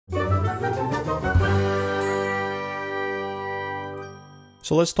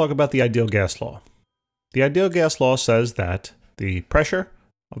So let's talk about the ideal gas law. The ideal gas law says that the pressure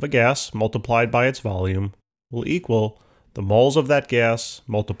of a gas multiplied by its volume will equal the moles of that gas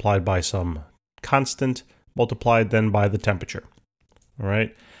multiplied by some constant multiplied then by the temperature. All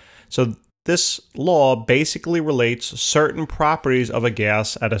right. So this law basically relates certain properties of a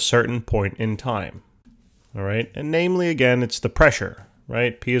gas at a certain point in time. All right. And namely, again, it's the pressure,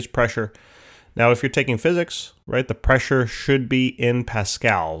 right? P is pressure. Now, if you're taking physics, right, the pressure should be in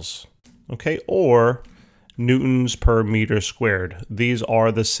pascals, okay, or newtons per meter squared. These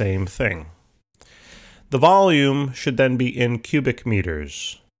are the same thing. The volume should then be in cubic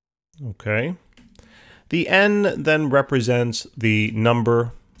meters, okay? The N then represents the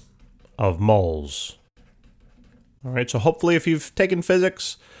number of moles. All right, so hopefully if you've taken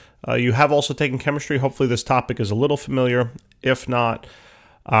physics, you have also taken chemistry. Hopefully this topic is a little familiar. If not,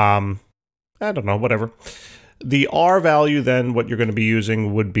 I don't know, whatever. The R value then, what you're going to be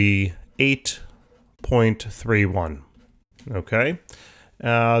using would be 8.31, okay?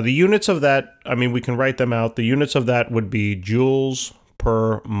 The units of that, I mean, we can write them out. The units of that would be joules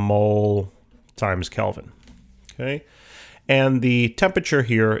per mole times Kelvin, okay? And the temperature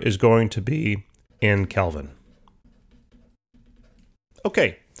here is going to be in Kelvin.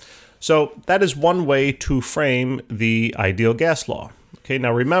 Okay, so that is one way to frame the ideal gas law. Okay,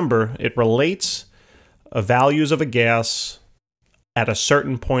 now remember, it relates values of a gas at a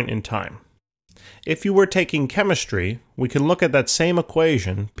certain point in time. If you were taking chemistry, we can look at that same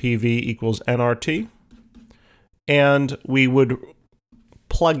equation, PV equals nRT, and we would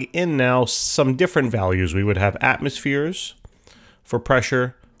plug in now some different values. We would have atmospheres for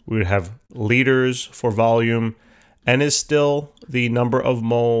pressure, we would have liters for volume, N is still the number of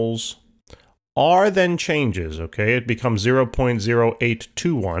moles. R then changes, okay? It becomes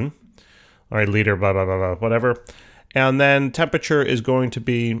 0.0821. All right, liter, blah, blah, blah, blah, whatever. And then temperature is going to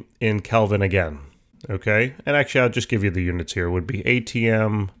be in Kelvin again, okay? And actually, I'll just give you the units here. It would be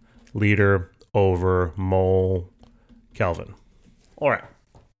ATM, liter, over, mole, Kelvin. All right.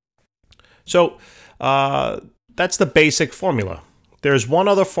 So that's the basic formula. There's one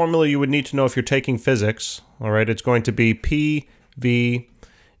other formula you would need to know if you're taking physics, all right? It's going to be PV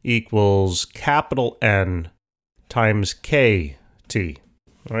equals capital N times KT,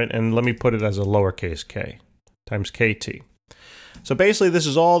 all right? And let me put it as a lowercase k, times KT. So basically, this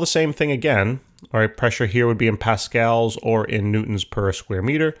is all the same thing again, all right? Pressure here would be in pascals or in newtons per square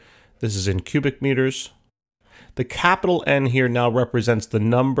meter. This is in cubic meters. The capital N here now represents the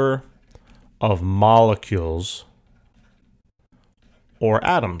number of molecules or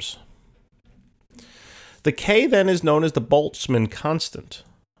atoms. The K then is known as the Boltzmann constant.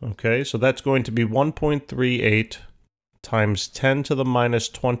 Okay, so that's going to be 1.38 times 10 to the minus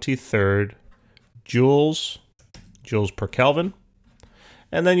 23rd joules per Kelvin.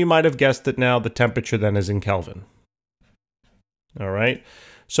 And then you might have guessed it now, the temperature then is in Kelvin. All right,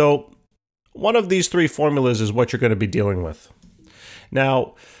 so one of these three formulas is what you're going to be dealing with.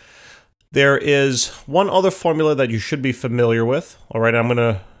 Now, there is one other formula that you should be familiar with. All right, I'm going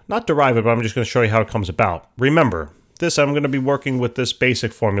to not derive it, but I'm just going to show you how it comes about. Remember, this, I'm going to be working with this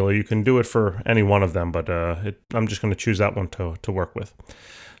basic formula. You can do it for any one of them, but I'm just going to choose that one to work with.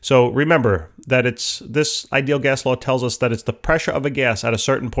 So remember that this ideal gas law tells us that it's the pressure of a gas at a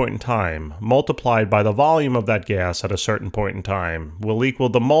certain point in time multiplied by the volume of that gas at a certain point in time will equal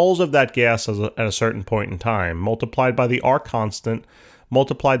the moles of that gas at a certain point in time multiplied by the R constant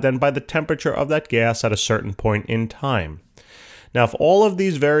multiplied then by the temperature of that gas at a certain point in time. Now, if all of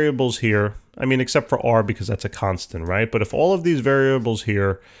these variables here, I mean, except for R because that's a constant, right? But if all of these variables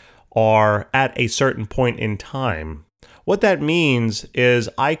here are at a certain point in time, what that means is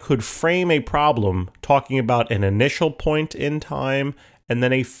I could frame a problem talking about an initial point in time and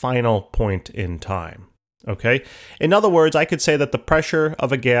then a final point in time, okay? In other words, I could say that the pressure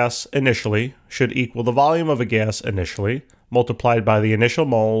of a gas initially should equal the volume of a gas initially multiplied by the initial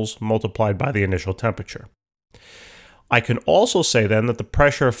moles multiplied by the initial temperature. I can also say then that the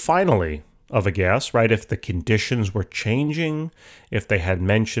pressure finally of a gas, right, if the conditions were changing, if they had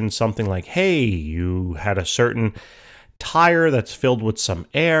mentioned something like, hey, you had a certain tire that's filled with some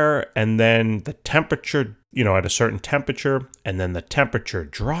air, and then the temperature, you know, at a certain temperature, and then the temperature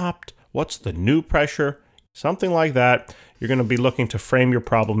dropped, what's the new pressure? Something like that. You're going to be looking to frame your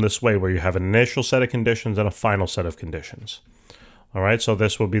problem this way, where you have an initial set of conditions and a final set of conditions. All right, so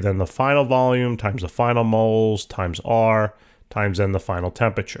this will be then the final volume times the final moles times R times then the final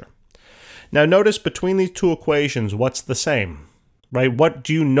temperature. Now notice between these two equations, what's the same, right? What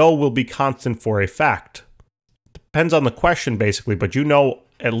do you know will be constant for a fact? Depends on the question basically, but you know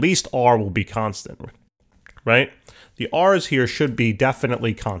at least r will be constant, right? The r's here should be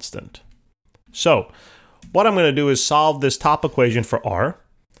definitely constant. So what I'm going to do is solve this top equation for r.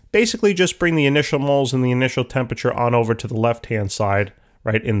 Basically just bring the initial moles and the initial temperature on over to the left-hand side,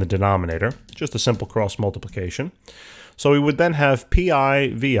 right, in the denominator. Just a simple cross multiplication. So we would then have pi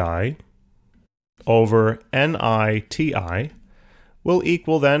vi over ni ti will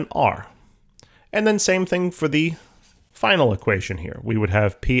equal then r. And then same thing for the final equation here. We would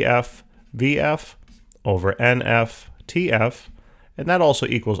have pf vf over nf tf, and that also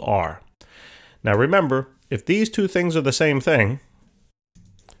equals r. Now remember, if these two things are the same thing,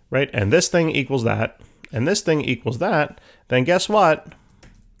 right, and this thing equals that, and this thing equals that, then guess what?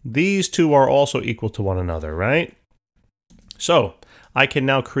 These two are also equal to one another, right? So I can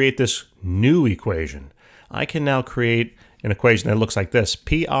now create this new equation. I can now create an equation that looks like this.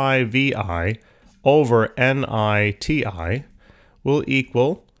 Pi vi over ni ti will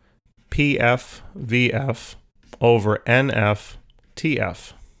equal pf vf over nf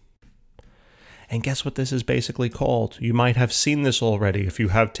tf. And guess what this is basically called? You might have seen this already if you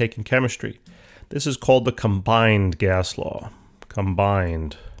have taken chemistry. This is called the combined gas law.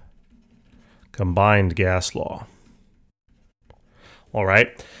 Combined gas law. All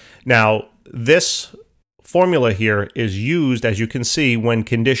right. Now, this formula here is used, as you can see, when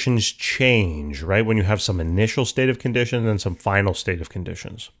conditions change, right? When you have some initial state of conditions and some final state of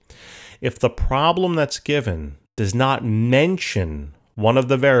conditions. If the problem that's given does not mention one of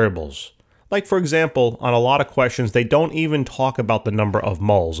the variables, like for example, on a lot of questions, they don't even talk about the number of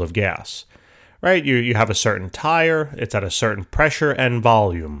moles of gas, right? You have a certain tire, it's at a certain pressure and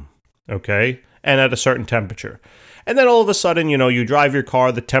volume, okay? And at a certain temperature. And then all of a sudden, you know, you drive your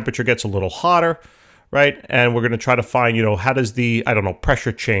car, the temperature gets a little hotter, right? And we're going to try to find, you know, how does the, I don't know,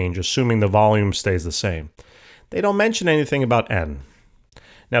 pressure change, assuming the volume stays the same. They don't mention anything about N.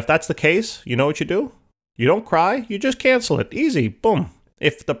 Now, if that's the case, you know what you do? You don't cry, you just cancel it. Easy, boom.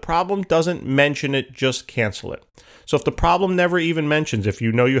 If the problem doesn't mention it, just cancel it. So if the problem never even mentions, if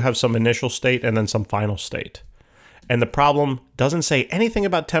you know you have some initial state and then some final state, and the problem doesn't say anything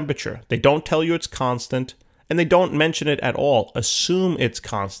about temperature, they don't tell you it's constant, and they don't mention it at all, assume it's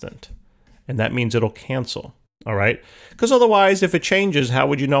constant. And that means it'll cancel, all right? Because otherwise, if it changes, how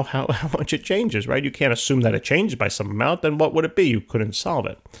would you know how much it changes, right? You can't assume that it changed by some amount, then what would it be? You couldn't solve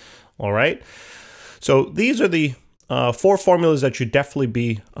it, all right? So these are the four formulas that you'd definitely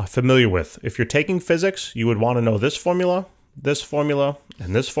be familiar with. If you're taking physics, you would want to know this formula, and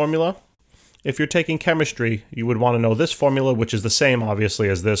this formula. If you're taking chemistry, you would want to know this formula, which is the same, obviously,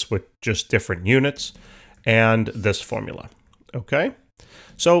 as this, with just different units, and this formula, okay?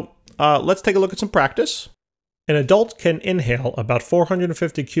 So let's take a look at some practice. An adult can inhale about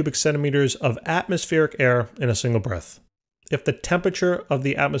 450 cubic centimeters of atmospheric air in a single breath. If the temperature of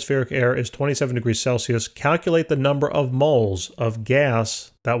the atmospheric air is 27 degrees Celsius, calculate the number of moles of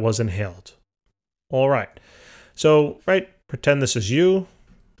gas that was inhaled. All right. So, right, pretend this is you.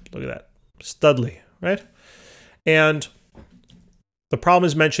 Look at that. Studley, right? And the problem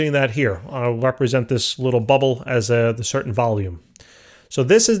is mentioning that here. I'll represent this little bubble as the certain volume. So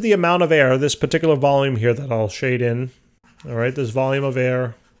this is the amount of air, this particular volume here that I'll shade in. All right, this volume of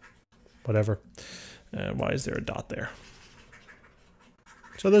air, whatever. Why is there a dot there?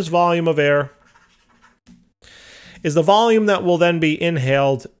 So this volume of air is the volume that will then be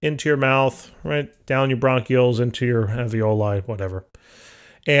inhaled into your mouth, right, down your bronchioles, into your alveoli, whatever.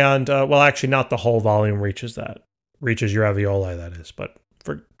 And, well, actually, not the whole volume reaches that. Reaches your alveoli, that is. But,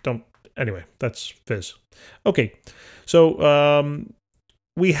 anyway, that's phys. Okay, so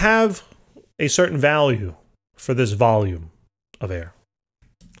we have a certain value for this volume of air.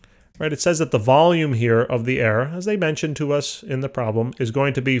 Right, it says that the volume here of the air, as they mentioned to us in the problem, is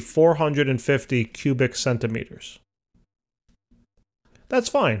going to be 450 cubic centimeters. That's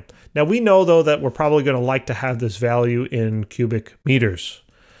fine. Now we know, though, that we're probably going to like to have this value in cubic meters.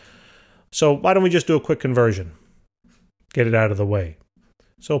 So why don't we just do a quick conversion? Get it out of the way.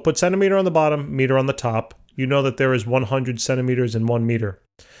 So put centimeter on the bottom, meter on the top. You know that there is 100 centimeters in 1 meter.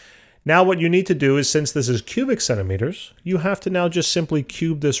 Now what you need to do is, since this is cubic centimeters, you have to now just simply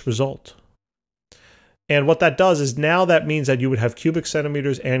cube this result. And what that does is, now that means that you would have cubic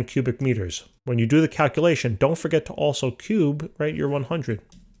centimeters and cubic meters. When you do the calculation, don't forget to also cube, right, your 100.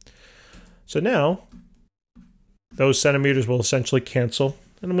 So now, those centimeters will essentially cancel,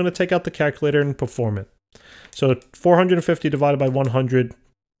 and I'm going to take out the calculator and perform it. So 450 divided by 100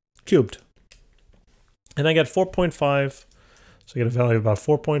 cubed. And I get 4.5. So I get a value of about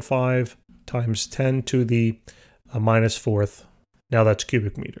 4.5 times 10 to the minus fourth. Now that's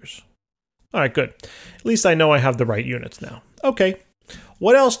cubic meters. All right, good. At least I know I have the right units now. Okay.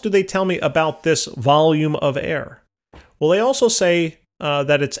 What else do they tell me about this volume of air? Well, they also say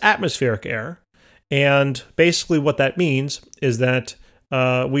that it's atmospheric air. And basically what that means is that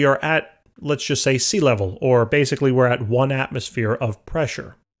we are at, let's just say, sea level, or basically we're at 1 atmosphere of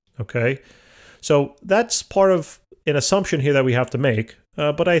pressure, okay? So that's part of an assumption here that we have to make,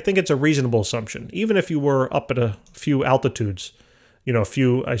 but I think it's a reasonable assumption. Even if you were up at a few altitudes, you know,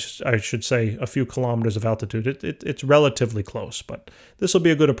 I should say a few kilometers of altitude, it's relatively close, but this will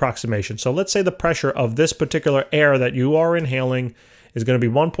be a good approximation. So let's say the pressure of this particular air that you are inhaling is going to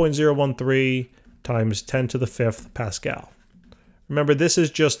be 1.013 times 10 to the 5th Pascal. Remember, this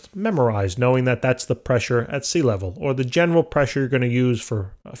is just memorized, knowing that that's the pressure at sea level, or the general pressure you're going to use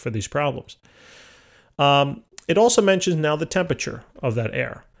for these problems. It also mentions now the temperature of that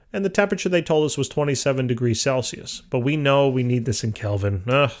air. And the temperature they told us was 27 degrees Celsius. But we know we need this in Kelvin.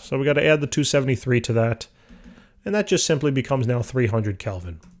 So we got to add the 273 to that. And that just simply becomes now 300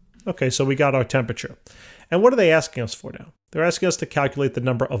 Kelvin. Okay, so we got our temperature. And what are they asking us for now? They're asking us to calculate the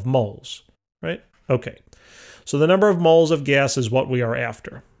number of moles, right? Okay, so the number of moles of gas is what we are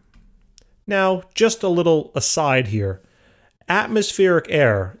after. Now, just a little aside here. Atmospheric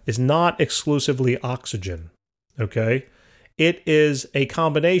air is not exclusively oxygen, okay? It is a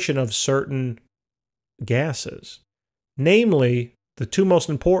combination of certain gases. Namely, the two most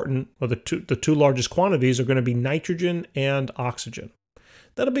important, or the two largest quantities are going to be nitrogen and oxygen.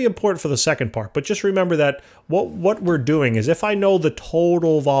 That'll be important for the second part, but just remember that what we're doing is, if I know the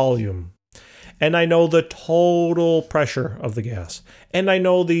total volume, and I know the total pressure of the gas, and I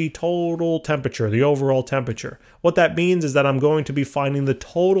know the total temperature, the overall temperature, what that means is that I'm going to be finding the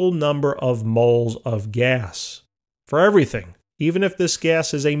total number of moles of gas for everything, even if this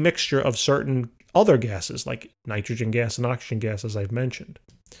gas is a mixture of certain other gases, like nitrogen gas and oxygen gas, as I've mentioned.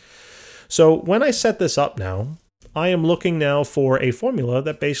 So when I set this up now, I am looking now for a formula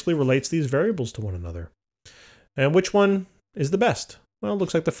that basically relates these variables to one another. And which one is the best? Well, it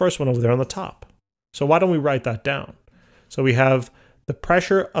looks like the first one over there on the top. So why don't we write that down? So we have the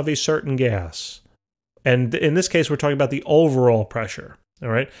pressure of a certain gas. And in this case, we're talking about the overall pressure. All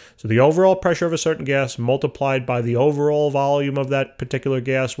right. So the overall pressure of a certain gas multiplied by the overall volume of that particular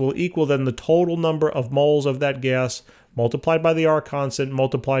gas will equal then the total number of moles of that gas multiplied by the R constant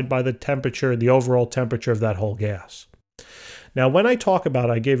multiplied by the temperature, the overall temperature of that whole gas. Now, when I talk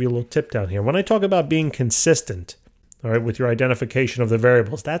about, I gave you a little tip down here. When I talk about being consistent, all right, with your identification of the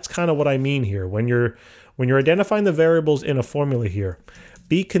variables, that's kind of what I mean here. When you're identifying the variables in a formula here,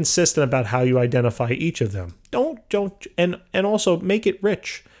 be consistent about how you identify each of them. And also make it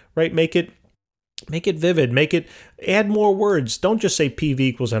rich, right? Make it vivid. Add more words. Don't just say PV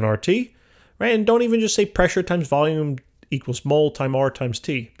equals nRT, right? And don't even just say pressure times volume equals mole times R times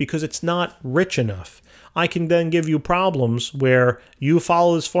T, because it's not rich enough. I can then give you problems where you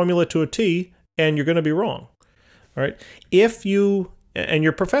follow this formula to a T and you're going to be wrong, all right? And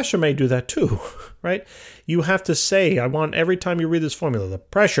your professor may do that too, right? You have to say, I want every time you read this formula, the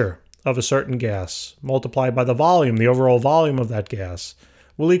pressure of a certain gas multiplied by the volume, the overall volume of that gas,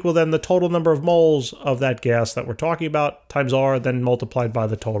 will equal then the total number of moles of that gas that we're talking about times R, then multiplied by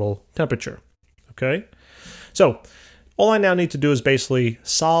the total temperature, okay? So all I now need to do is basically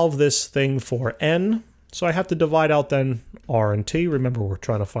solve this thing for N. So I have to divide out then R and T. Remember, we're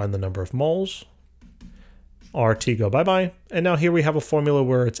trying to find the number of moles. RT go bye-bye. And now here we have a formula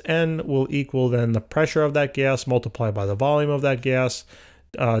where it's N will equal then the pressure of that gas multiplied by the volume of that gas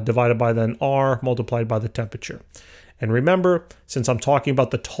divided by then R multiplied by the temperature. And remember, since I'm talking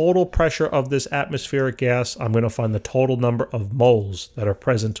about the total pressure of this atmospheric gas, I'm going to find the total number of moles that are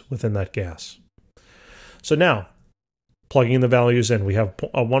present within that gas. So now, plugging the values in, we have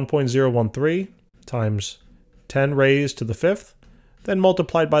a 1.013 times 10 raised to the 5th, then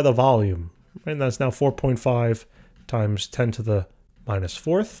multiplied by the volume. And that's now 4.5 times 10 to the minus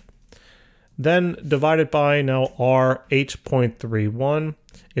 4th. Then divided by now R 8.31.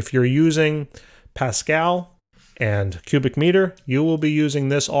 If you're using Pascal and cubic meter, you will be using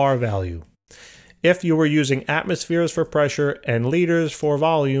this R value. If you were using atmospheres for pressure and liters for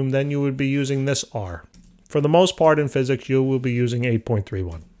volume, then you would be using this R. For the most part in physics, you will be using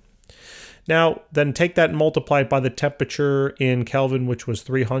 8.31. Now, then take that and multiply it by the temperature in Kelvin, which was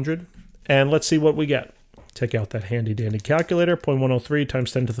 300. And let's see what we get. Take out that handy dandy calculator, 0.103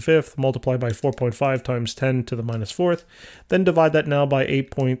 times 10 to the 5th, multiply by 4.5 times 10 to the minus 4th, then divide that now by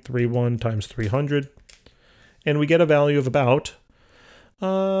 8.31 times 300. And we get a value of about,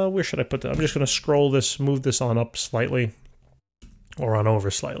 where should I put that? I'm just going to scroll this, move this on up slightly, or on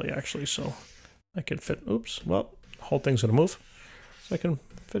over slightly actually, so I can fit, oops, well, the whole thing's going to move. So I can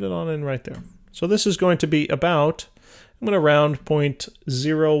fit it on in right there. So this is going to be about I'm going to round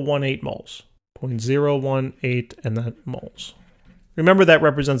 0.018 moles. 0.018 and that moles. Remember that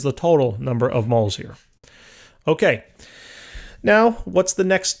represents the total number of moles here. Okay. Now, what's the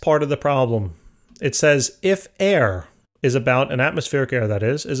next part of the problem? It says if air is about, an atmospheric air that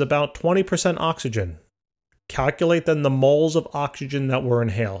is about 20% oxygen, calculate then the moles of oxygen that were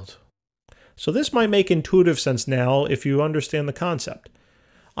inhaled. So this might make intuitive sense now if you understand the concept.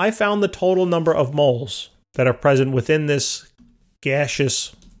 I found the total number of moles that are present within this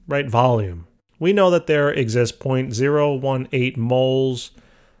gaseous, right, volume. We know that there exists 0.018 moles,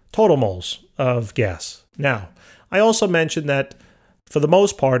 total moles of gas. Now, I also mentioned that for the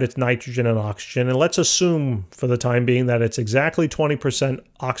most part, it's nitrogen and oxygen, and let's assume for the time being that it's exactly 20%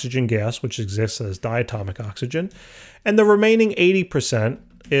 oxygen gas, which exists as diatomic oxygen, and the remaining 80%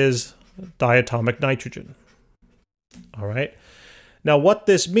 is diatomic nitrogen. All right. Now, what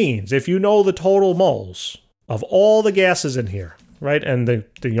this means, if you know the total moles of all the gases in here, right, and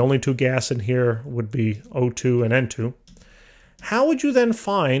the only two gas in here would be O2 and N2, how would you then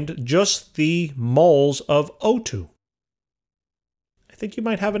find just the moles of O2? I think you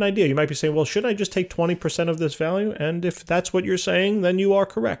might have an idea. You might be saying, well, shouldn't I just take 20% of this value? And if that's what you're saying, then you are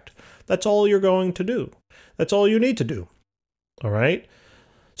correct. That's all you're going to do. That's all you need to do. All right.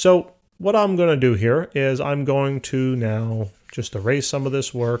 So what I'm going to do here is I'm going to now just erase some of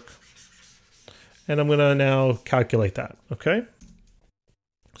this work. And I'm going to now calculate that. Okay.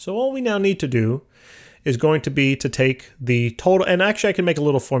 So all we now need to do is going to be to take the total, and actually I can make a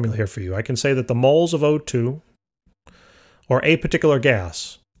little formula here for you. I can say that the moles of O2, or a particular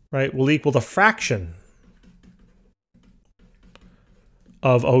gas, right, will equal the fraction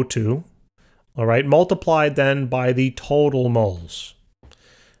of O2, all right, multiplied then by the total moles.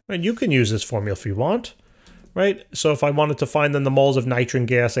 And you can use this formula if you want, right? So if I wanted to find then the moles of nitrogen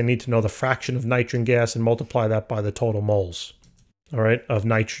gas, I need to know the fraction of nitrogen gas and multiply that by the total moles, all right, of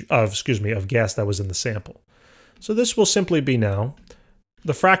gas that was in the sample. So this will simply be now,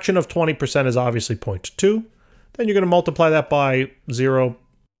 the fraction of 20% is obviously 0.2. Then you're going to multiply that by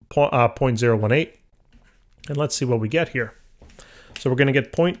 0.018. And let's see what we get here. So we're going to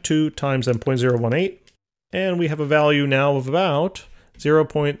get 0.2 times then 0.018. And we have a value now of about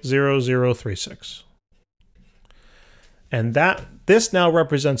 0.0036. And this now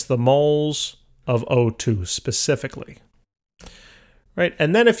represents the moles of O2 specifically. Right?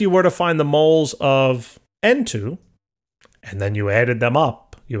 And then if you were to find the moles of N2, and then you added them up,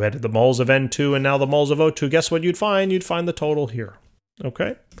 you added the moles of N2 and now the moles of O2, guess what you'd find? You'd find the total here.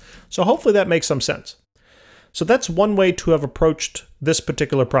 Okay? So hopefully that makes some sense. So that's one way to have approached this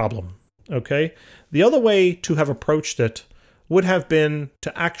particular problem. Okay? The other way to have approached it would have been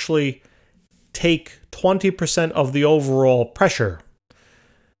to actually take 20% of the overall pressure.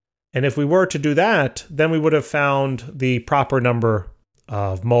 And if we were to do that, then we would have found the proper number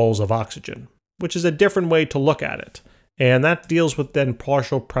of moles of oxygen, which is a different way to look at it. And that deals with then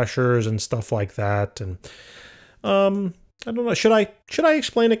partial pressures and stuff like that. And I don't know, should I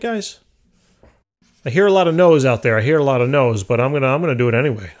explain it, guys? I hear a lot of no's out there. I hear a lot of no's, but I'm gonna do it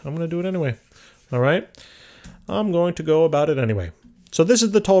anyway. I'm gonna do it anyway. All right? I'm going to go about it anyway. So this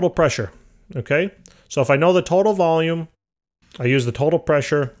is the total pressure. Okay? So if I know the total volume, I use the total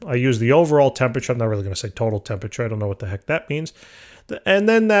pressure, I use the overall temperature. I'm not really going to say total temperature. I don't know what the heck that means. And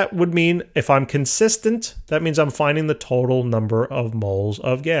then that would mean if I'm consistent, that means I'm finding the total number of moles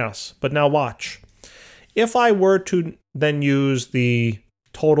of gas. But now watch. If I were to then use the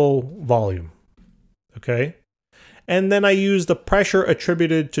total volume, okay, and then I use the pressure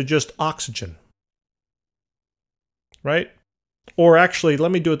attributed to just oxygen, right? Or actually,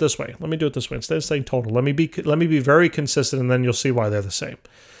 let me do it this way. Let me do it this way. Instead of saying total, let me be very consistent, and then you'll see why they're the same.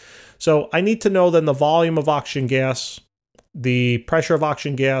 So I need to know then the volume of oxygen gas, the pressure of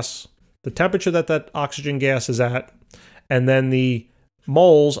oxygen gas, the temperature that oxygen gas is at, and then the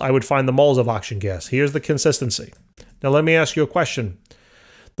moles. I would find the moles of oxygen gas. Here's the consistency. Now let me ask you a question.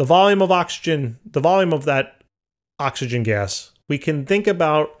 The volume of oxygen, the volume of that oxygen gas, we can think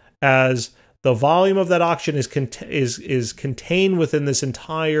about as the volume of that oxygen is contained within this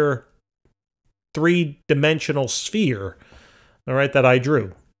entire three-dimensional sphere, all right, that I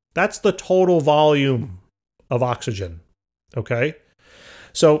drew. That's the total volume of oxygen, okay?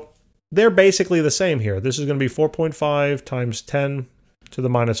 So they're basically the same here. This is going to be 4.5 times 10 to the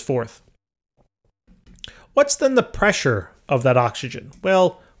minus 4th. What's then the pressure of that oxygen?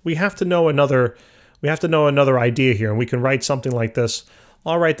 Well, we have to know another idea here, and we can write something like this.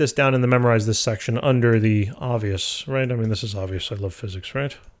 I'll write this down and then memorize this section under the obvious, right? I mean, this is obvious. I love physics,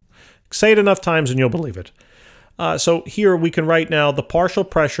 right? Say it enough times and you'll believe it. So here we can write now the partial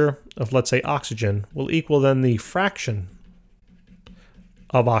pressure of, let's say, oxygen will equal then the fraction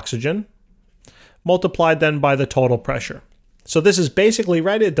of oxygen multiplied then by the total pressure. So this is basically,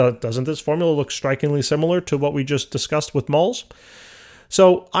 right, doesn't this formula look strikingly similar to what we just discussed with moles?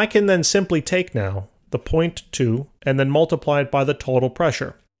 So I can then simply take now the 0.2 and then multiply it by the total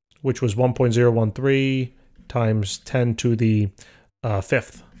pressure, which was 1.013 times 10 to the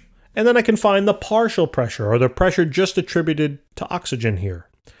fifth. And then I can find the partial pressure, or the pressure just attributed to oxygen here.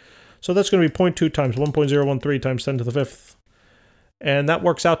 So that's going to be 0.2 times 1.013 times 10 to the fifth. And that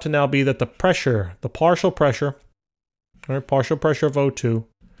works out to now be that the pressure, the partial pressure, all right, partial pressure of O2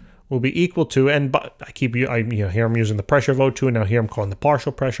 will be equal to, and here I'm using the pressure of O2, and now here I'm calling the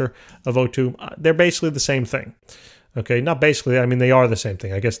partial pressure of O2. They're basically the same thing. Okay, not basically, I mean they are the same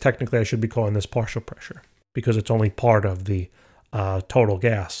thing. I guess technically I should be calling this partial pressure because it's only part of the total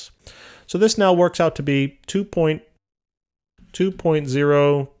gas. So this now works out to be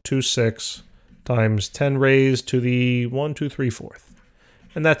 2.026 times 10 raised to the 1/234,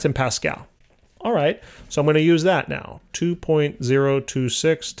 and that's in Pascal. All right, so I'm going to use that now.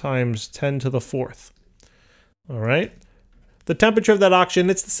 2.026 times 10 to the fourth. All right. The temperature of that oxygen,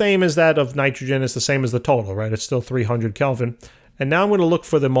 it's the same as that of nitrogen. It's the same as the total, right? It's still 300 Kelvin. And now I'm going to look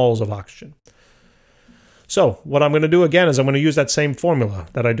for the moles of oxygen. So what I'm going to do again is I'm going to use that same formula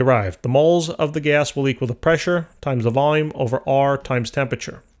that I derived. The moles of the gas will equal the pressure times the volume over R times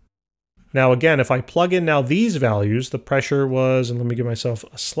temperature. Now again, if I plug in now these values, the pressure was, and let me give myself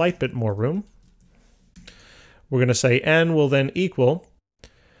a slight bit more room. We're going to say N will then equal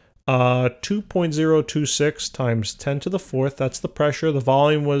 2.026 times 10 to the fourth. That's the pressure. The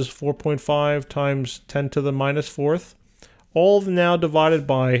volume was 4.5 times 10 to the minus fourth. All now divided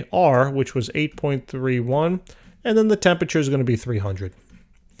by R, which was 8.31. And then the temperature is going to be 300.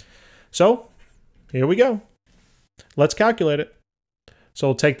 So here we go. Let's calculate it. So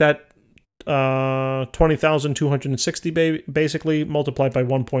we'll take that 20,260 basically multiplied by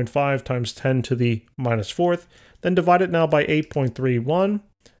 1.5 times 10 to the minus fourth, then divide it now by 8.31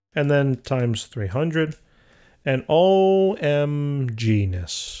 and then times 300, and OMG-ness.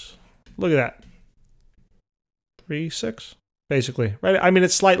 Look at that. 36 basically, right? I mean,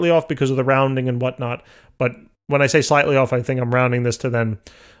 it's slightly off because of the rounding and whatnot, but when I say slightly off, I think I'm rounding this to then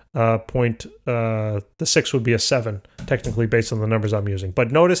the 6 would be a 7, technically based on the numbers I'm using. But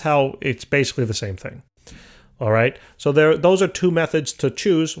notice how it's basically the same thing. All right, so those are two methods to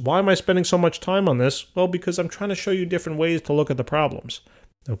choose. Why am I spending so much time on this? Well, because I'm trying to show you different ways to look at the problems.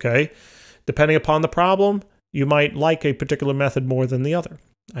 Okay, depending upon the problem, you might like a particular method more than the other.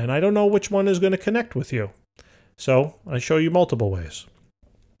 And I don't know which one is going to connect with you. So I show you multiple ways.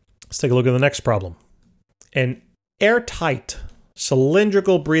 Let's take a look at the next problem. An airtight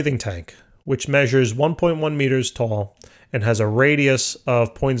cylindrical breathing tank, which measures 1.1 meters tall and has a radius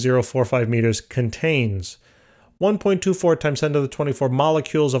of 0.045 meters, contains 1.24 times 10 to the 24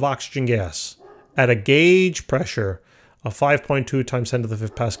 molecules of oxygen gas at a gauge pressure of 5.2 times 10 to the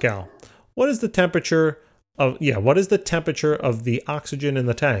 5th Pascal. What is the temperature of the oxygen in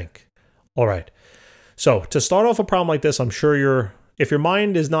the tank? All right. So to start off a problem like this, I'm sure if your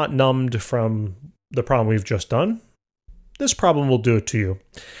mind is not numbed from the problem we've just done, this problem will do it to you.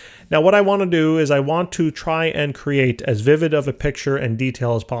 Now, what I want to do is I want to try and create as vivid of a picture and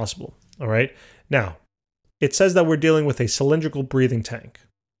detail as possible. All right. Now, it says that we're dealing with a cylindrical breathing tank,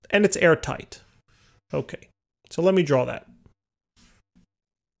 and it's airtight. Okay. So let me draw that.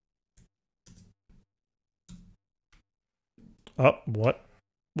 Oh, what?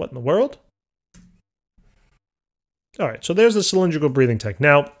 What in the world? All right. So there's the cylindrical breathing tank.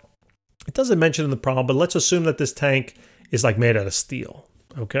 Now, it doesn't mention in the problem, but let's assume that this tank is like made out of steel,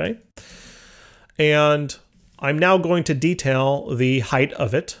 okay? And I'm now going to detail the height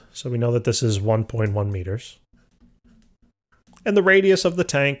of it. So we know that this is 1.1 meters. And the radius of the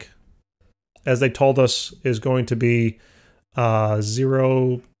tank, as they told us, is going to be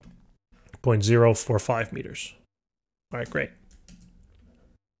 0.045 meters. All right, great.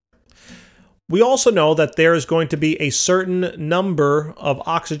 We also know that there is going to be a certain number of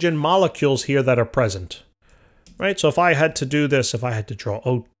oxygen molecules here that are present. Right, so if I had to do this, if I had to draw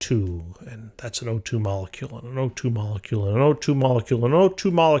O2, and that's an O2 molecule, and an O2 molecule, and an O2 molecule, and an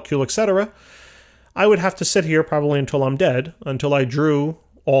O2 molecule, etc., I would have to sit here probably until I'm dead, until I drew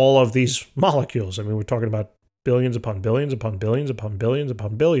all of these molecules. I mean, we're talking about billions upon billions upon billions upon billions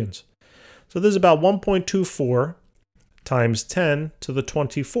upon billions. So this is about 1.24 times 10 to the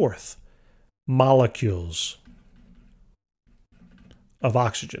 24th molecules of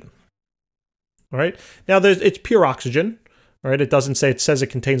oxygen. All right. Now it's pure oxygen. All right, it doesn't say, it says it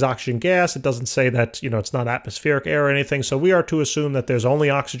contains oxygen gas. It doesn't say that, it's not atmospheric air or anything. So we are to assume that there's only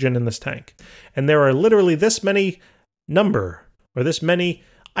oxygen in this tank. And there are literally this many this many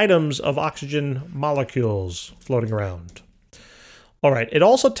items of oxygen molecules floating around. All right, it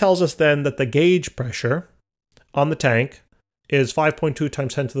also tells us then that the gauge pressure on the tank is 5.2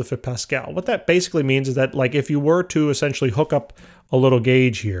 times 10 to the 5th Pascal. What that basically means is that, like, if you were to essentially hook up a little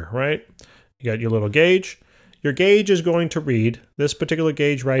gauge here, right? You got your little gauge. Your gauge is going to read, this particular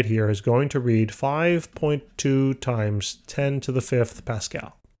gauge right here is going to read 5.2 times 10 to the 5th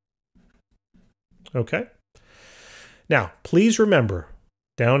Pascal. Okay? Now, please remember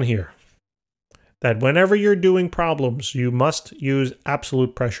down here that whenever you're doing problems, you must use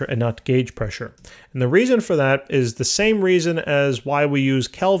absolute pressure and not gauge pressure. And the reason for that is the same reason as why we use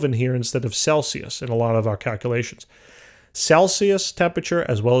Kelvin here instead of Celsius in a lot of our calculations. Celsius temperature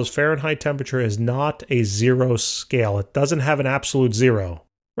as well as Fahrenheit temperature is not a zero scale. It doesn't have an absolute zero,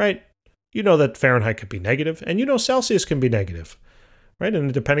 right? You know that Fahrenheit could be negative, and you know Celsius can be negative, right?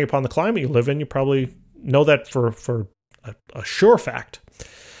 And depending upon the climate you live in, you probably know that for a sure fact.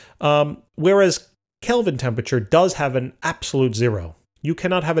 Whereas Kelvin temperature does have an absolute zero. You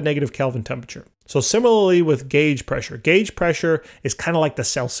cannot have a negative Kelvin temperature. So similarly with gauge pressure is kind of like the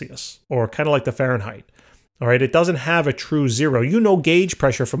Celsius or kind of like the Fahrenheit. All right, it doesn't have a true zero. You know gauge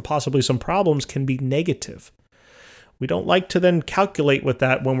pressure from possibly some problems can be negative. We don't like to then calculate with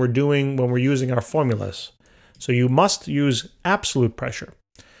that when we're using our formulas. So you must use absolute pressure.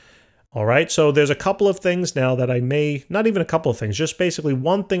 All right, so there's a couple of things now that not even a couple of things, just basically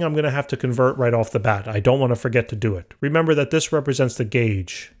one thing I'm going to have to convert right off the bat. I don't want to forget to do it. Remember that this represents the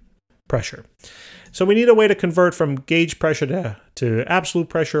gauge pressure. So we need a way to convert from gauge pressure to absolute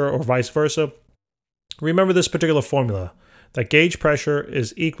pressure or vice versa. Remember this particular formula, that gauge pressure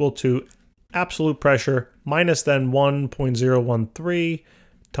is equal to absolute pressure minus then 1.013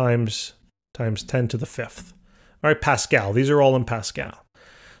 times 10 to the 5th. All right, Pascal. These are all in Pascal.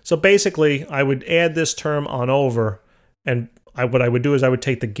 So basically, I would add this term on over, and what I would do is I would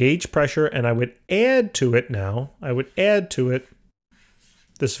take the gauge pressure and I would add to it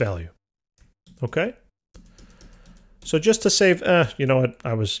this value. Okay? So just to save, you know what,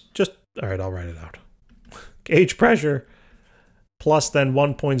 all right, I'll write it out. Gauge pressure plus then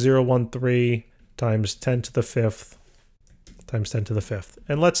 1.013 times 10 to the 5th times 10 to the 5th.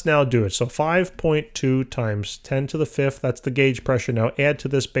 And let's now do it. So 5.2 times 10 to the 5th, that's the gauge pressure. Now add to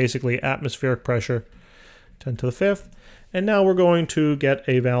this basically atmospheric pressure, 10 to the 5th. And now we're going to get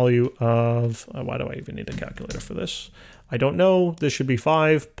a value of, why do I even need a calculator for this? I don't know. This should be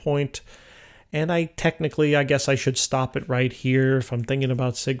 5. And I guess I should stop it right here if I'm thinking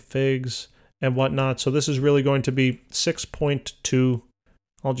about sig figs and whatnot. So this is really going to be 6.2.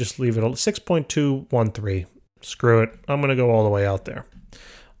 I'll just leave it 6.213. Screw it. I'm going to go all the way out there.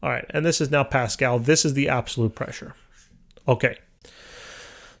 All right. And this is now Pascal. This is the absolute pressure. Okay.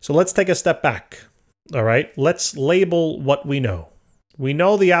 So let's take a step back. All right. Let's label what we know. We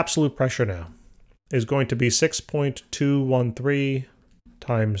know the absolute pressure now is going to be 6.213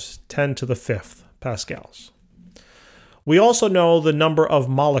 times 10 to the 5th pascals. We also know the number of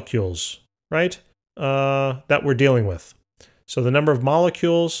molecules, right, that we're dealing with. So the number of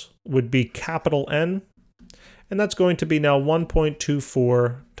molecules would be capital N, and that's going to be now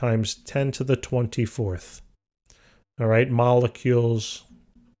 1.24 times 10 to the 24th. All right, molecules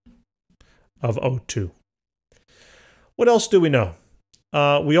of O2. What else do we know?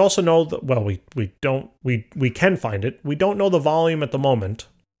 We also know that, well, we can find it. We don't know the volume at the moment,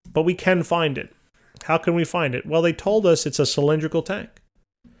 but we can find it. How can we find it? Well, they told us it's a cylindrical tank.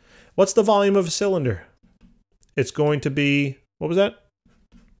 What's the volume of a cylinder? It's going to be, what was that?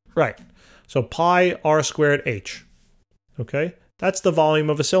 Right. So pi r squared h. Okay? That's the volume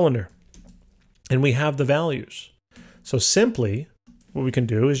of a cylinder. And we have the values. So simply, what we can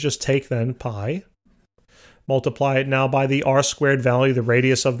do is just take then pi, multiply it now by the r squared value. The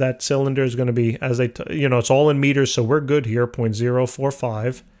radius of that cylinder is going to be, as it's all in meters, so we're good here,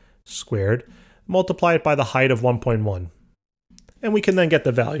 0.045 squared. Multiply it by the height of 1.1. And we can then get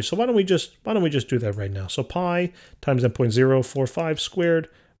the value. So why don't we just do that right now? So pi times that 0.045 squared,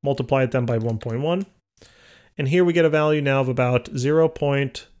 multiply it then by 1.1. And here we get a value now of about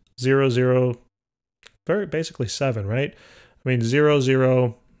 0.00, very basically 7, right? I mean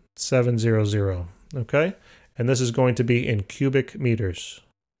 0.00700, okay? And this is going to be in cubic meters.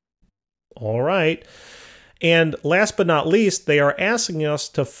 All right. And last but not least, they are asking us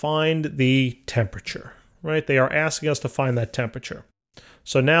to find the temperature, right? They are asking us to find that temperature.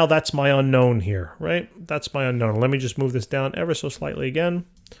 So now that's my unknown here, right? That's my unknown. Let me just move this down ever so slightly again.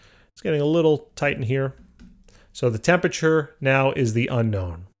 It's getting a little tight in here. So the temperature now is the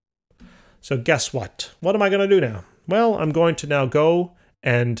unknown. So guess what? What am I going to do now? Well, I'm going to now go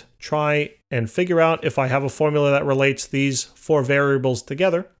and try and figure out if I have a formula that relates these four variables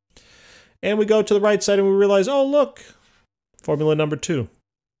together. And we go to the right side and we realize, oh, look, formula number 2.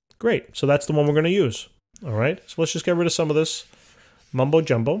 Great. So that's the one we're going to use. All right. So let's just get rid of some of this mumbo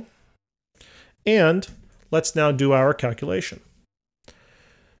jumbo. And let's now do our calculation.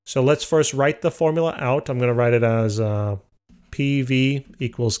 So let's first write the formula out. I'm going to write it as PV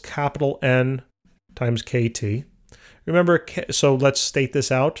equals capital N times KT. Remember, so let's state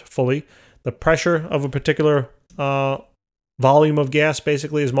this out fully. The pressure of a particular volume of gas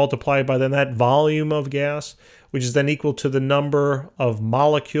basically is multiplied by then that volume of gas, which is then equal to the number of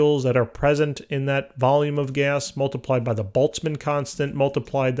molecules that are present in that volume of gas multiplied by the Boltzmann constant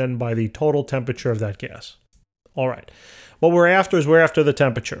multiplied then by the total temperature of that gas. All right. What we're after is we're after the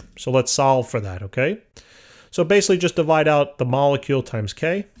temperature. So let's solve for that, okay? So basically just divide out the molecule times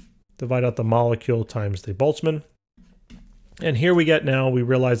K, divide out the molecule times the Boltzmann. And here we get now, we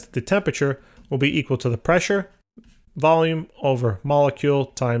realize that the temperature will be equal to the pressure, volume over molecule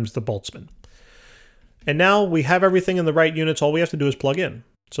times the Boltzmann. And now we have everything in the right units. All we have to do is plug in.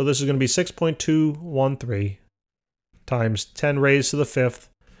 So this is going to be 6.213 times 10 raised to the 5th,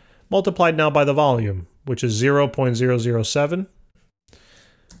 multiplied now by the volume, which is 0.007,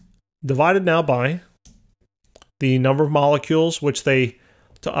 divided now by the number of molecules, which they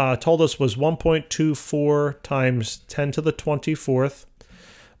told us was 1.24 times 10 to the 24th,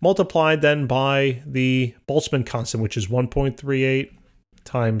 multiplied then by the Boltzmann constant, which is 1.38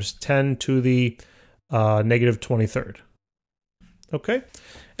 times 10 to the negative 23rd. Okay,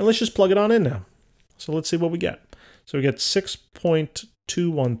 and let's just plug it on in now. So let's see what we get. So we get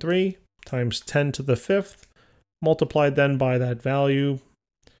 6.213 times 10 to the 5th, multiplied then by that value,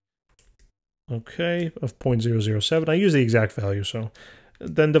 okay, of 0.007. I use the exact value, so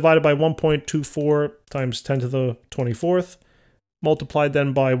then divided by 1.24 times 10 to the 24th, multiplied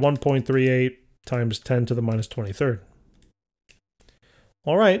then by 1.38 times 10 to the minus 23rd.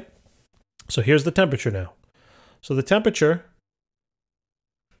 All right, so here's the temperature now. So the temperature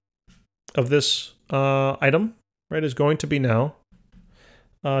of this item, right, is going to be now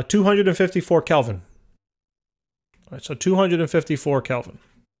 254 Kelvin. All right, so 254 Kelvin.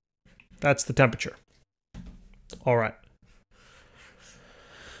 That's the temperature. All right.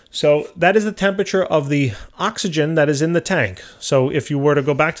 So that is the temperature of the oxygen that is in the tank. So if you were to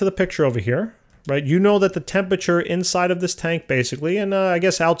go back to the picture over here, right, you know that the temperature inside of this tank basically, and I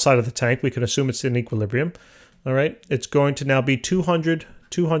guess outside of the tank, we can assume it's in equilibrium. All right, it's going to now be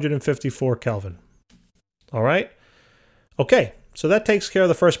 254 Kelvin. All right. Okay, so that takes care of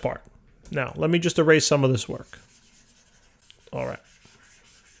the first part. Now, let me just erase some of this work. All right.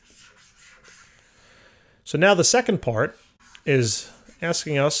 So now the second part is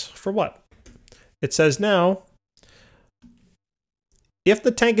asking us for what? It says now, if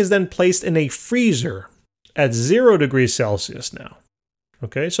the tank is then placed in a freezer at 0 degrees Celsius now,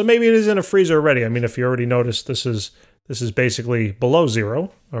 okay, so maybe it is in a freezer already. I mean, if you already noticed, this is basically below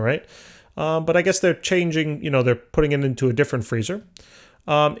 0, all right? But I guess they're changing, you know, they're putting it into a different freezer.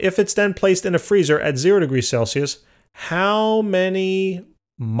 If it's then placed in a freezer at 0 degrees Celsius, how many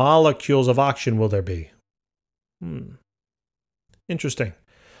molecules of oxygen will there be? Interesting.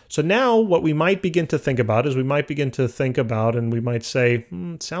 So now what we might begin to think about is we might say,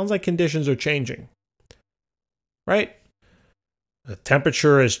 sounds like conditions are changing, right? The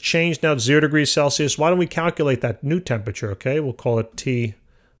temperature has changed now to 0 degrees Celsius. Why don't we calculate that new temperature? Okay, we'll call it T.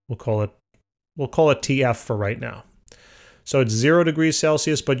 We'll call it TF for right now. So it's 0 degrees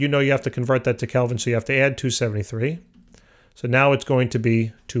Celsius, but you know you have to convert that to Kelvin, so you have to add 273. So now it's going to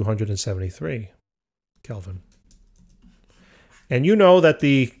be 273 Kelvin. And you know that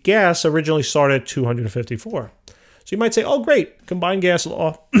the gas originally started at 254. So you might say, oh, great, combined gas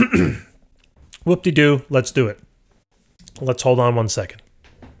law. Whoop-de-doo, let's do it. Let's hold on one second,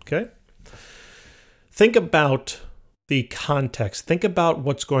 okay? Think about the context. Think about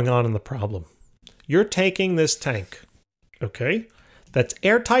what's going on in the problem. You're taking this tank, okay? That's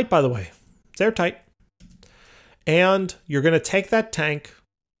airtight, by the way. It's airtight. And you're going to take that tank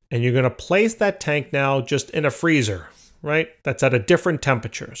and you're going to place that tank now just in a freezer, right? That's at a different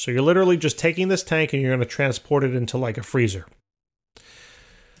temperature. So you're literally just taking this tank and you're going to transport it into like a freezer.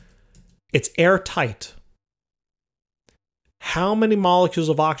 It's airtight. How many molecules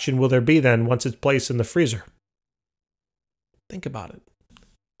of oxygen will there be then once it's placed in the freezer? Think about it.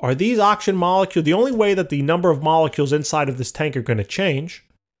 Are these oxygen molecules, the only way that the number of molecules inside of this tank are going to change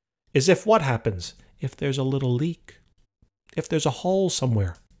is if what happens? If there's a little leak, if there's a hole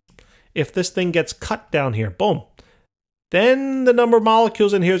somewhere. if this thing gets cut down here, boom, then the number of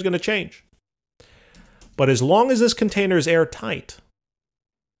molecules in here is going to change. But as long as this container is airtight,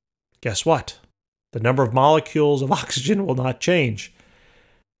 guess what? The number of molecules of oxygen will not change.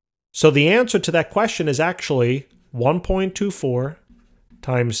 So the answer to that question is actually 1.24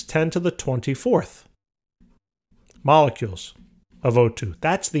 times 10 to the 24th molecules of O2.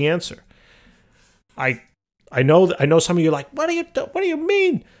 That's the answer. I know some of you are like, what do you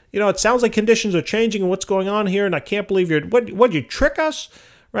mean? You know, it sounds like conditions are changing and what's going on here, and I can't believe what you trick us,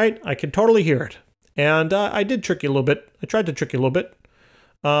 right? I can totally hear it. And I did trick you a little bit. I tried to trick you a little bit.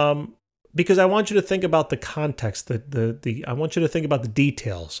 Because I want you to think about the context, I want you to think about the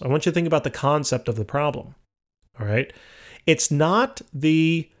details. I want you to think about the concept of the problem. All right? It's not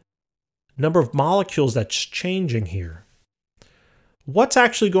the number of molecules that's changing here. What's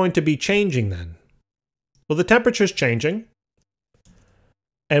actually going to be changing then? Well, the temperature is changing,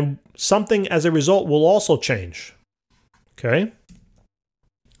 and something as a result will also change. Okay?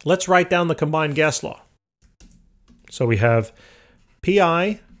 Let's write down the combined gas law. So we have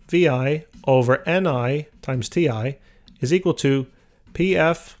Pi VI over Ni times Ti is equal to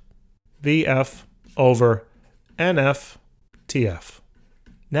Pf Vf over Nf Tf.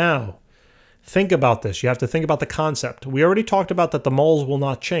 Now, think about this. You have to think about the concept. We already talked about that the moles will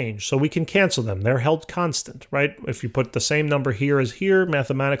not change, so we can cancel them. They're held constant, right? If you put the same number here as here,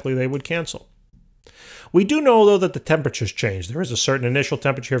 mathematically they would cancel. We do know, though, that the temperatures change. There is a certain initial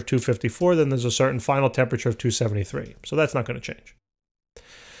temperature of 254, then there's a certain final temperature of 273. So that's not going to change.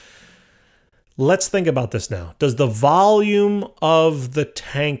 Let's think about this now. Does the volume of the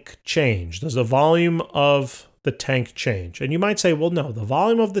tank change? Does the volume of the tank change? And you might say, well, no, the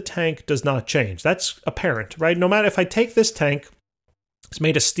volume of the tank does not change. That's apparent, right? No matter if I take this tank, it's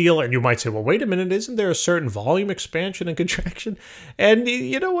made of steel, and you might say, well, wait a minute, isn't there a certain volume expansion and contraction? And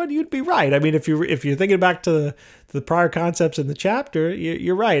you know what? You'd be right. I mean, if you're thinking back to the prior concepts in the chapter,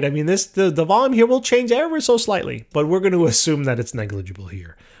 you're right. I mean, the volume here will change ever so slightly, but we're going to assume that it's negligible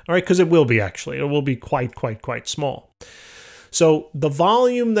here. All right, because it will be actually. It will be quite small. So the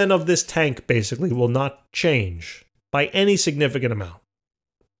volume then of this tank basically will not change by any significant amount.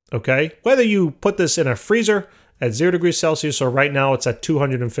 Okay? Whether you put this in a freezer at 0 degrees Celsius, or right now it's at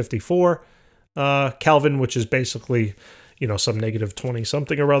 254 Kelvin, which is basically, you know, some negative 20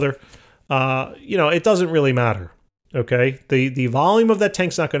 something or other. You know, it doesn't really matter. Okay, the volume of that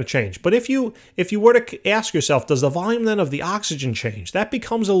tank's not going to change. But if you were to ask yourself, does the volume then of the oxygen change? That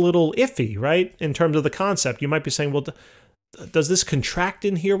becomes a little iffy, right? In terms of the concept, you might be saying, well, does this contract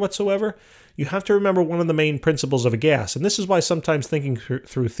in here whatsoever? You have to remember one of the main principles of a gas, and this is why sometimes thinking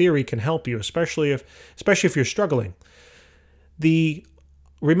through theory can help you, especially if you're struggling.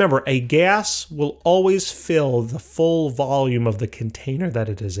 Remember, a gas will always fill the full volume of the container that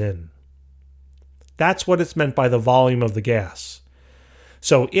it is in. That's what it's meant by the volume of the gas.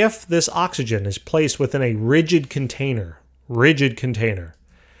 So if this oxygen is placed within a rigid container,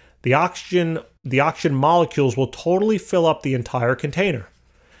 the oxygen molecules will totally fill up the entire container.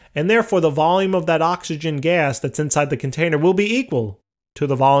 And therefore, the volume of that oxygen gas that's inside the container will be equal to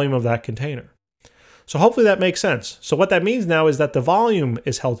the volume of that container. So hopefully that makes sense. So what that means now is that the volume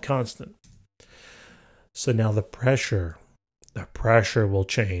is held constant. So now the pressure will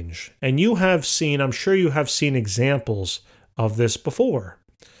change. And you have seen, I'm sure you have seen examples of this before.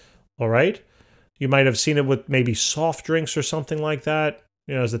 All right? You might have seen it with maybe soft drinks or something like that.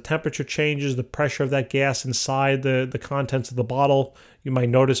 You know, as the temperature changes, the pressure of that gas inside the contents of the bottle, you might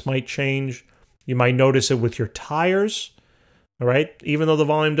notice might change. You might notice it with your tires. All right? Even though the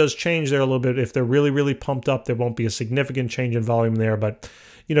volume does change there a little bit, if they're really pumped up, there won't be a significant change in volume there. But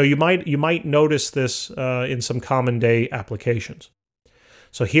you know, you might notice this in some common day applications.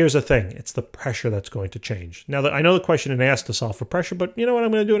 So here's the thing. It's the pressure that's going to change. Now, I know the question didn't ask to solve for pressure, but you know what?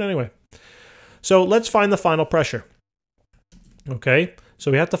 I'm going to do it anyway. So let's find the final pressure. Okay? So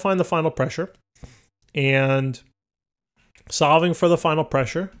we have to find the final pressure. And solving for the final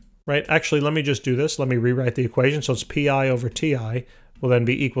pressure, right? Actually, let me just do this. Let me rewrite the equation. So it's Pi over Ti will then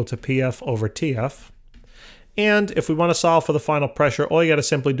be equal to Pf over Tf. And if we want to solve for the final pressure, all you got to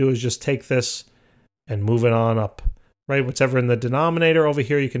simply do is just take this and move it on up, right? Whatever in the denominator over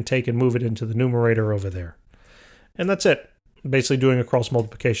here, you can take and move it into the numerator over there. And that's it. Basically doing a cross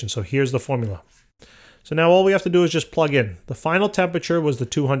multiplication. So here's the formula. So now all we have to do is just plug in. The final temperature was the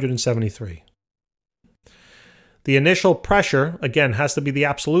 273. The initial pressure, again, has to be the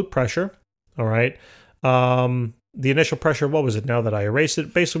absolute pressure, all right? The initial pressure, what was it now that I erased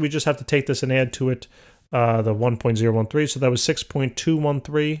it? Basically, we just have to take this and add to it the 1.013, so that was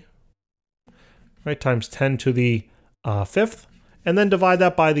 6.213, right, times 10 to the 5th. and then divide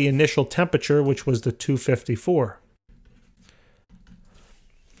that by the initial temperature, which was the 254.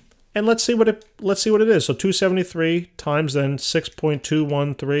 And let's see what it is. So 273 times then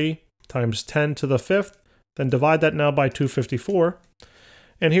 6.213 times 10 to the 5th. Then divide that now by 254.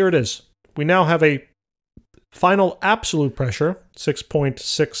 And here it is. We now have a final absolute pressure,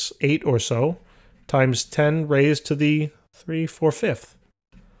 6.68 or so, times 10 raised to the 3/4.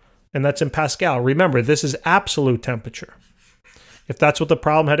 And that's in Pascal. Remember, this is absolute temperature. If that's what the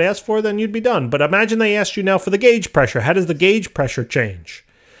problem had asked for, then you'd be done. But imagine they asked you now for the gauge pressure. How does the gauge pressure change?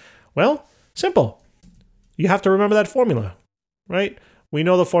 Well, simple. You have to remember that formula, right? We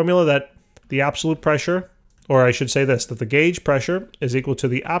know the formula that the absolute pressure, or I should say this, that the gauge pressure is equal to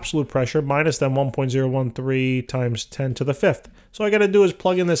the absolute pressure minus then 1.013 times 10 to the 5th. So all I got to do is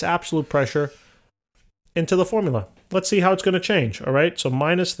plug in this absolute pressure into the formula. Let's see how it's going to change, all right? So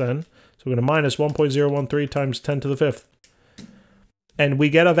minus then, so we're going to minus 1.013 times 10 to the 5th. And we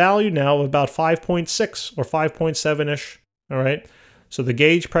get a value now of about 5.6 or 5.7-ish, all right? So the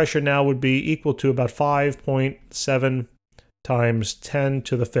gauge pressure now would be equal to about 5.7 times 10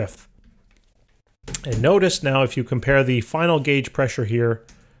 to the 5th. And notice now if you compare the final gauge pressure here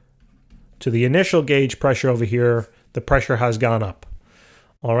to the initial gauge pressure over here, the pressure has gone up.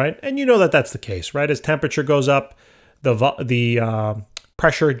 All right, and you know that that's the case, right? As temperature goes up, the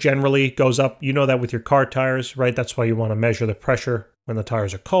pressure generally goes up. You know that with your car tires, right? That's why you want to measure the pressure when the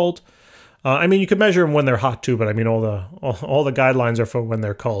tires are cold. I mean, you can measure them when they're hot too, but I mean, all the guidelines are for when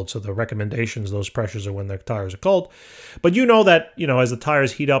they're cold. So the recommendations, those pressures are when the tires are cold. But you know that, you know, as the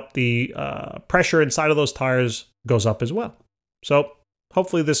tires heat up, the pressure inside of those tires goes up as well. So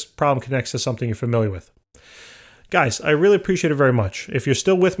hopefully this problem connects to something you're familiar with. Guys, I really appreciate it very much. If you're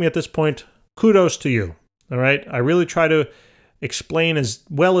still with me at this point, kudos to you. All right. I really try to explain as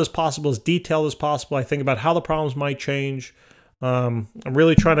well as possible, as detailed as possible. I think about how the problems might change. I'm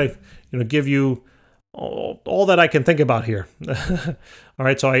really trying to, give you all that I can think about here. All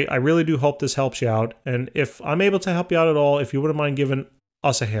right, so I really do hope this helps you out. And if I'm able to help you out at all, if you wouldn't mind giving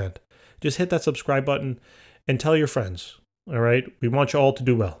us a hand, just hit that subscribe button and tell your friends. All right, we want you all to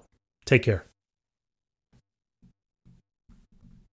do well. Take care.